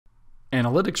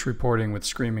analytics reporting with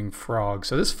Screaming Frog.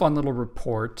 So this fun little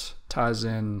report ties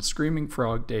in Screaming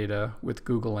Frog data with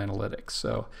Google Analytics.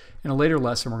 So in a later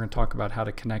lesson, we're going to talk about how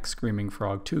to connect Screaming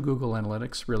Frog to Google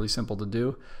Analytics. Really simple to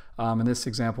do. In this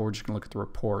example, we're just going to look at the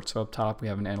report. So up top, we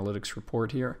have an analytics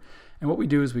report here. And what we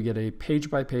do is we get a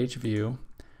page-by-page view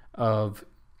of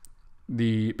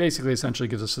basically essentially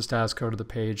gives us the status code of the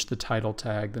page, the title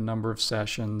tag, the number of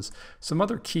sessions, some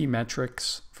other key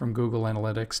metrics from Google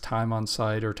Analytics, time on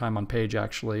site or time on page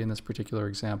actually in this particular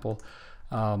example,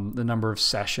 the number of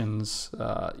sessions,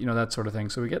 that sort of thing.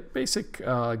 So we get basic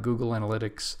Google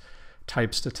Analytics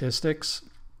type statistics.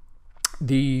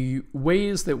 The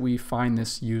ways that we find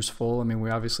this useful, I mean,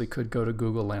 we obviously could go to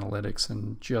Google Analytics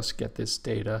and just get this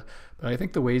data, but I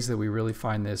think the ways that we really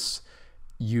find this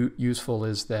useful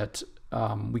is that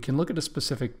we can look at a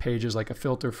specific pages like a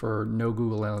filter for no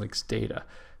Google Analytics data.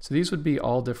 So these would be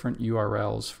all different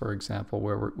URLs, for example,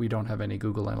 where we don't have any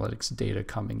Google Analytics data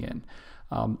coming in.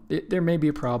 There may be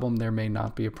a problem, there may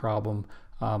not be a problem,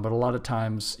 but a lot of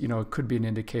times, it could be an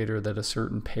indicator that a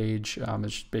certain page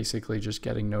is basically just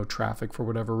getting no traffic for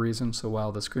whatever reason. So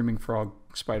while the Screaming Frog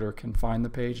spider can find the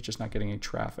page, it's just not getting any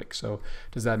traffic. So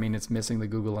does that mean it's missing the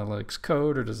Google Analytics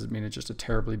code, or does it mean it's just a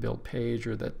terribly built page,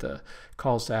 or that the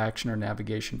calls to action or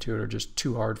navigation to it are just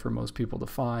too hard for most people to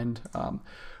find?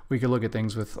 We could look at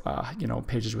things with,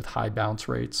 pages with high bounce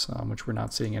rates, which we're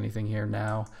not seeing anything here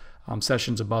now.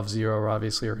 Sessions above 0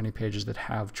 obviously are any pages that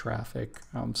have traffic.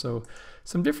 So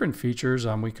some different features.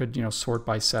 We could sort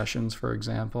by sessions, for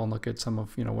example, and look at some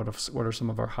of what are some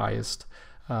of our highest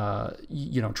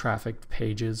trafficked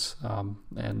pages,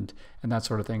 and that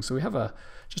sort of thing. So we have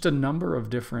just a number of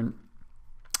different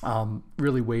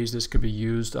really ways this could be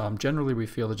used. Generally, we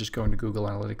feel that just going to Google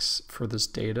Analytics for this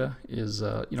data is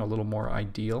a little more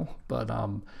ideal, but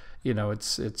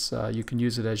it's you can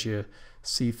use it as you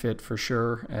see fit for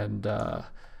sure, and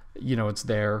it's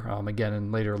there. Again,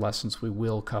 in later lessons we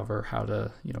will cover how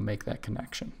to make that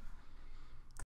connection.